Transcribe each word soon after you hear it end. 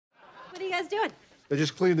guys doing? They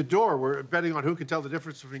just cleaned the door. We're betting on who can tell the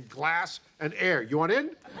difference between glass and air. You want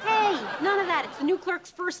in? Hey, none of that. It's the new clerk's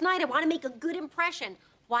first night. I want to make a good impression.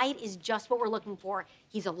 Wyatt is just what we're looking for.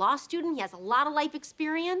 He's a law student. He has a lot of life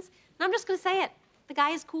experience. And I'm just going to say it. The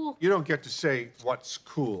guy is cool. You don't get to say what's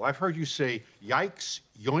cool. I've heard you say yikes,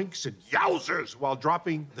 yoinks, and yowzers while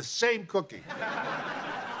dropping the same cookie.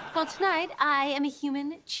 Well, tonight, I am a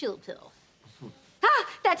human chill pill. Ah,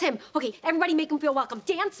 that's him. Okay, everybody make him feel welcome.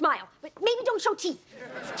 Dan, smile. But maybe don't show teeth.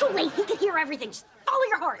 It's too late. He can hear everything. Just follow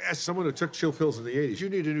your heart. As someone who took chill pills in the 80s, you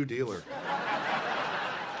need a new dealer.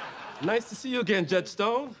 Nice to see you again, Judge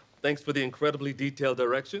Stone. Thanks for the incredibly detailed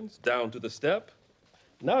directions, down to the step.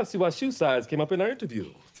 Now I see why shoe size came up in our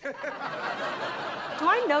interview. Do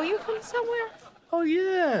I know you from somewhere? Oh,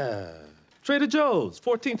 yeah. Trader Joe's,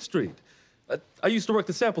 14th Street. I used to work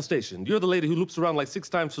the sample station. You're the lady who loops around like 6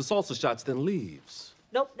 times for salsa shots, then leaves.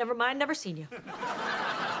 Nope, never mind, never seen you.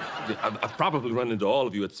 I've probably run into all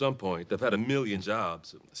of you at some point. I've had a million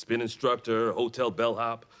jobs. Spin instructor, hotel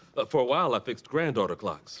bellhop. For a while, I fixed granddaughter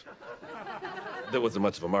clocks. There wasn't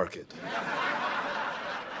much of a market.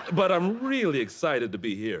 But I'm really excited to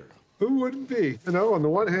be here. Who wouldn't be? You know, on the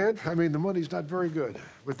one hand, I mean, the money's not very good.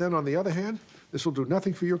 But then on the other hand, this will do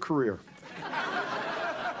nothing for your career.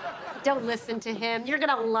 Don't listen to him. You're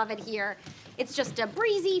gonna love it here. It's just a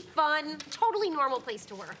breezy, fun, totally normal place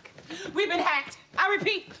to work. We've been hacked. I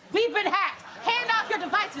repeat, we've been hacked. Hand off your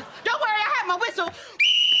devices. Don't worry, I have my whistle.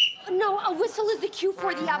 No, a whistle is the cue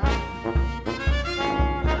for the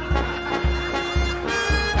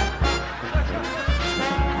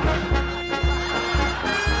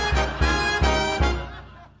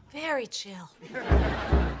Very chill.